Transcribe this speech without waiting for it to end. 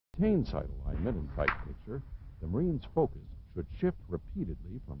maintain sight alignment and sight picture, the Marine's focus should shift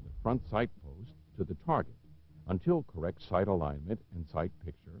repeatedly from the front sight post to the target until correct sight alignment and sight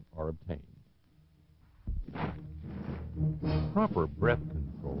picture are obtained. Proper breath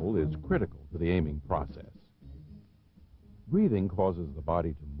control is critical to the aiming process. Breathing causes the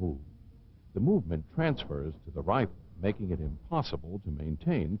body to move. The movement transfers to the rifle, making it impossible to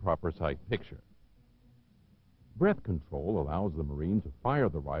maintain proper sight picture. Breath control allows the Marine to fire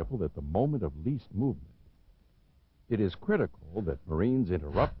the rifle at the moment of least movement. It is critical that Marines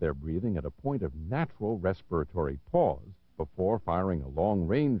interrupt their breathing at a point of natural respiratory pause before firing a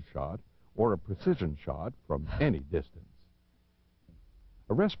long-range shot or a precision shot from any distance.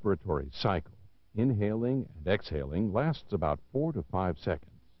 A respiratory cycle, inhaling and exhaling, lasts about 4 to 5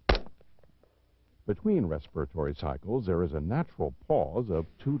 seconds. Between respiratory cycles, there is a natural pause of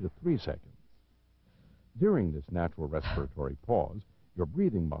 2 to 3 seconds. During this natural respiratory pause, your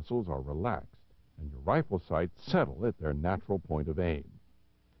breathing muscles are relaxed and your rifle sights settle at their natural point of aim.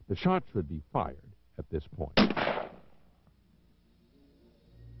 The shot should be fired at this point.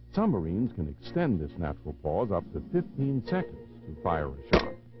 Some Marines can extend this natural pause up to 15 seconds to fire a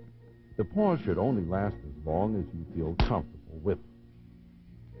shot. The pause should only last as long as you feel comfortable with it.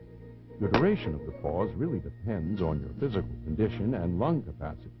 The duration of the pause really depends on your physical condition and lung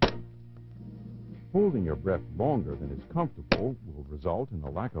capacity. Holding your breath longer than is comfortable will result in a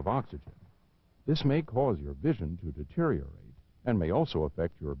lack of oxygen. This may cause your vision to deteriorate and may also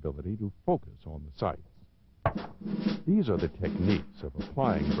affect your ability to focus on the sights. These are the techniques of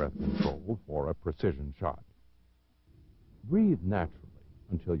applying breath control for a precision shot. Breathe naturally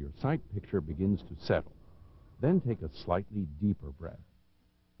until your sight picture begins to settle. Then take a slightly deeper breath.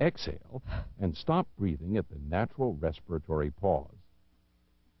 Exhale and stop breathing at the natural respiratory pause.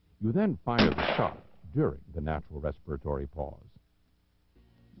 You then fire the shot during the natural respiratory pause.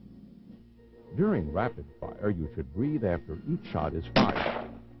 During rapid fire, you should breathe after each shot is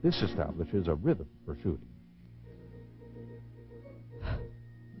fired. This establishes a rhythm for shooting.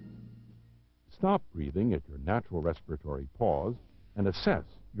 Stop breathing at your natural respiratory pause and assess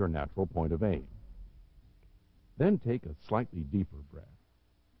your natural point of aim. Then take a slightly deeper breath.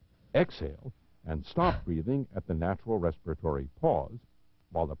 Exhale and stop breathing at the natural respiratory pause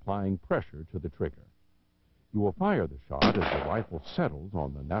while applying pressure to the trigger. You will fire the shot as the rifle settles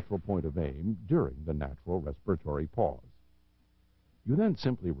on the natural point of aim during the natural respiratory pause. You then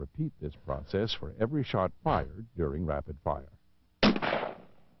simply repeat this process for every shot fired during rapid fire.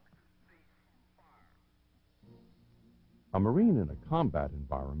 A Marine in a combat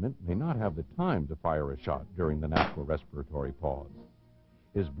environment may not have the time to fire a shot during the natural respiratory pause.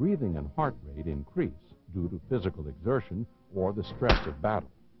 His breathing and heart rate increase due to physical exertion or the stress of battle.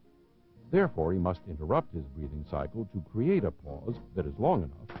 Therefore, he must interrupt his breathing cycle to create a pause that is long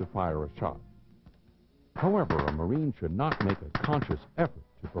enough to fire a shot. However, a Marine should not make a conscious effort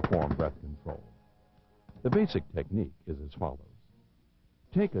to perform breath control. The basic technique is as follows.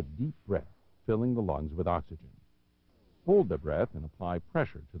 Take a deep breath, filling the lungs with oxygen. Hold the breath and apply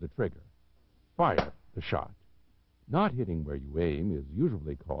pressure to the trigger. Fire the shot. Not hitting where you aim is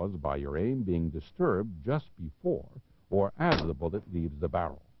usually caused by your aim being disturbed just before or as the bullet leaves the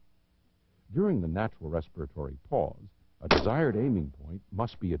barrel. During the natural respiratory pause, a desired aiming point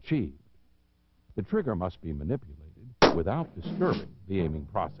must be achieved. The trigger must be manipulated without disturbing the aiming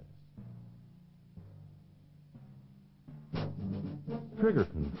process. Trigger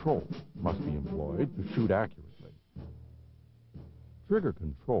control must be employed to shoot accurately. Trigger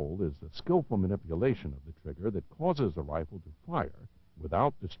control is the skillful manipulation of the trigger that causes the rifle to fire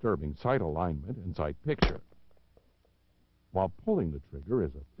without disturbing sight alignment and sight picture. While pulling the trigger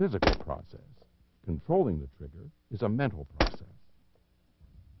is a physical process, controlling the trigger is a mental process.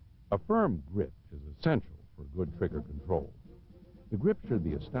 A firm grip is essential for good trigger control. The grip should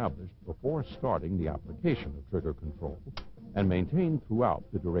be established before starting the application of trigger control and maintained throughout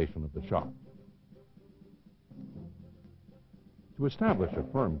the duration of the shot. To establish a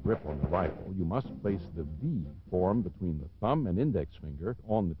firm grip on the rifle, you must place the V formed between the thumb and index finger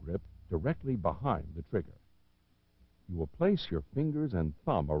on the grip directly behind the trigger. You will place your fingers and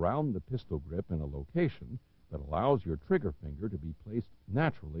thumb around the pistol grip in a location that allows your trigger finger to be placed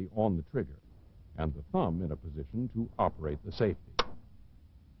naturally on the trigger and the thumb in a position to operate the safety.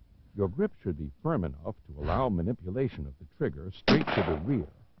 Your grip should be firm enough to allow manipulation of the trigger straight to the rear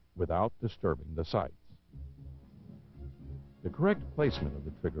without disturbing the sights. The correct placement of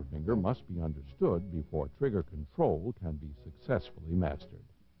the trigger finger must be understood before trigger control can be successfully mastered.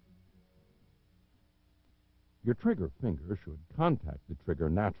 Your trigger finger should contact the trigger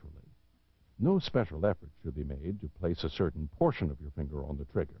naturally. No special effort should be made to place a certain portion of your finger on the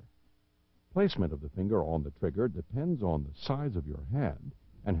trigger. Placement of the finger on the trigger depends on the size of your hand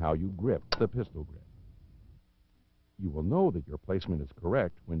and how you grip the pistol grip. You will know that your placement is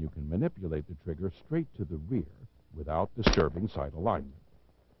correct when you can manipulate the trigger straight to the rear without disturbing sight alignment.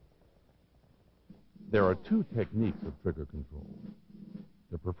 There are two techniques of trigger control.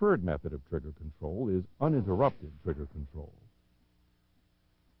 The preferred method of trigger control is uninterrupted trigger control.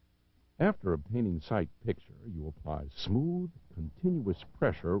 After obtaining sight picture, you apply smooth, continuous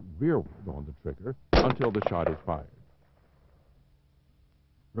pressure rearward on the trigger until the shot is fired.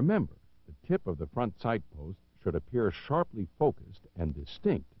 Remember, the tip of the front sight post should appear sharply focused and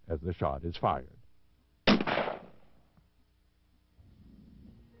distinct as the shot is fired.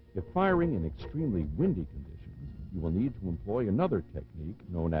 If firing in extremely windy conditions, you will need to employ another technique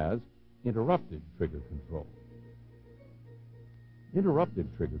known as interrupted trigger control. Interrupted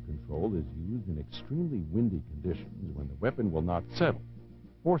trigger control is used in extremely windy conditions when the weapon will not settle,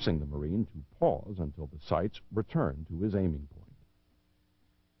 forcing the Marine to pause until the sights return to his aiming point.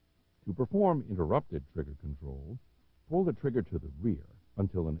 To perform interrupted trigger control, pull the trigger to the rear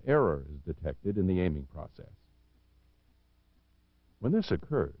until an error is detected in the aiming process. When this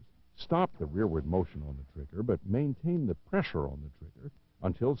occurs, stop the rearward motion on the trigger, but maintain the pressure on the trigger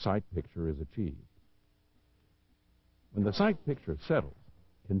until sight picture is achieved. When the sight picture settles,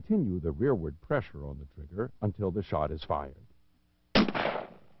 continue the rearward pressure on the trigger until the shot is fired.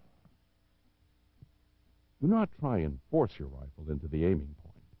 Do not try and force your rifle into the aiming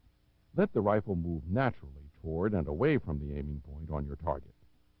point. Let the rifle move naturally toward and away from the aiming point on your target.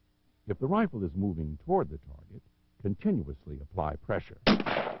 If the rifle is moving toward the target, continuously apply pressure.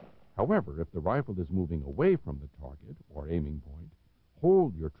 However, if the rifle is moving away from the target or aiming point,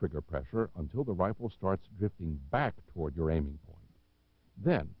 hold your trigger pressure until the rifle starts drifting back toward your aiming point.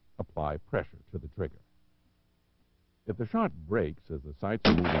 Then apply pressure to the trigger. If the shot breaks as the sights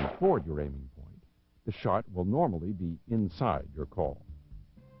are moving toward your aiming point, the shot will normally be inside your call.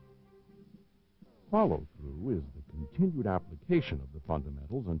 Follow-through is the continued application of the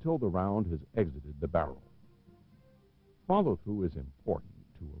fundamentals until the round has exited the barrel. Follow-through is important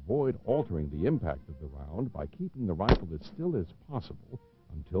to avoid altering the impact of the round by keeping the rifle as still as possible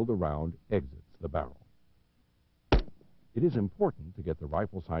until the round exits the barrel. It is important to get the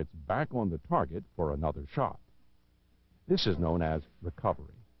rifle sights back on the target for another shot. This is known as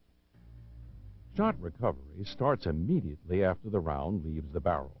recovery. Shot recovery starts immediately after the round leaves the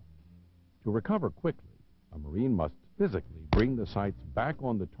barrel. To recover quickly, a Marine must physically bring the sights back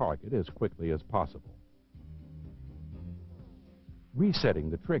on the target as quickly as possible. Resetting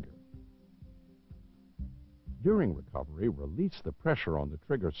the trigger. During recovery, release the pressure on the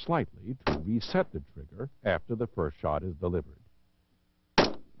trigger slightly to reset the trigger after the first shot is delivered.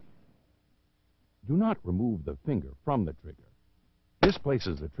 Do not remove the finger from the trigger. This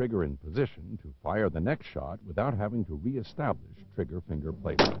places the trigger in position to fire the next shot without having to reestablish trigger finger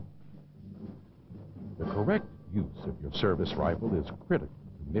placement. The correct use of your service rifle is critical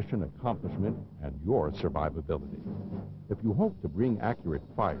to mission accomplishment and your survivability. If you hope to bring accurate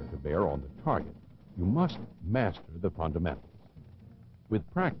fire to bear on the target, you must master the fundamentals. With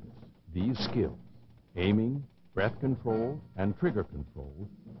practice, these skills, aiming, breath control, and trigger control,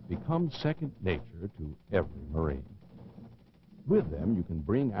 become second nature to every Marine. With them, you can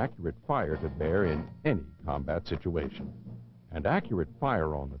bring accurate fire to bear in any combat situation. And accurate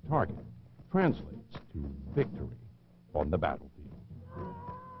fire on the target translates to victory on the battlefield.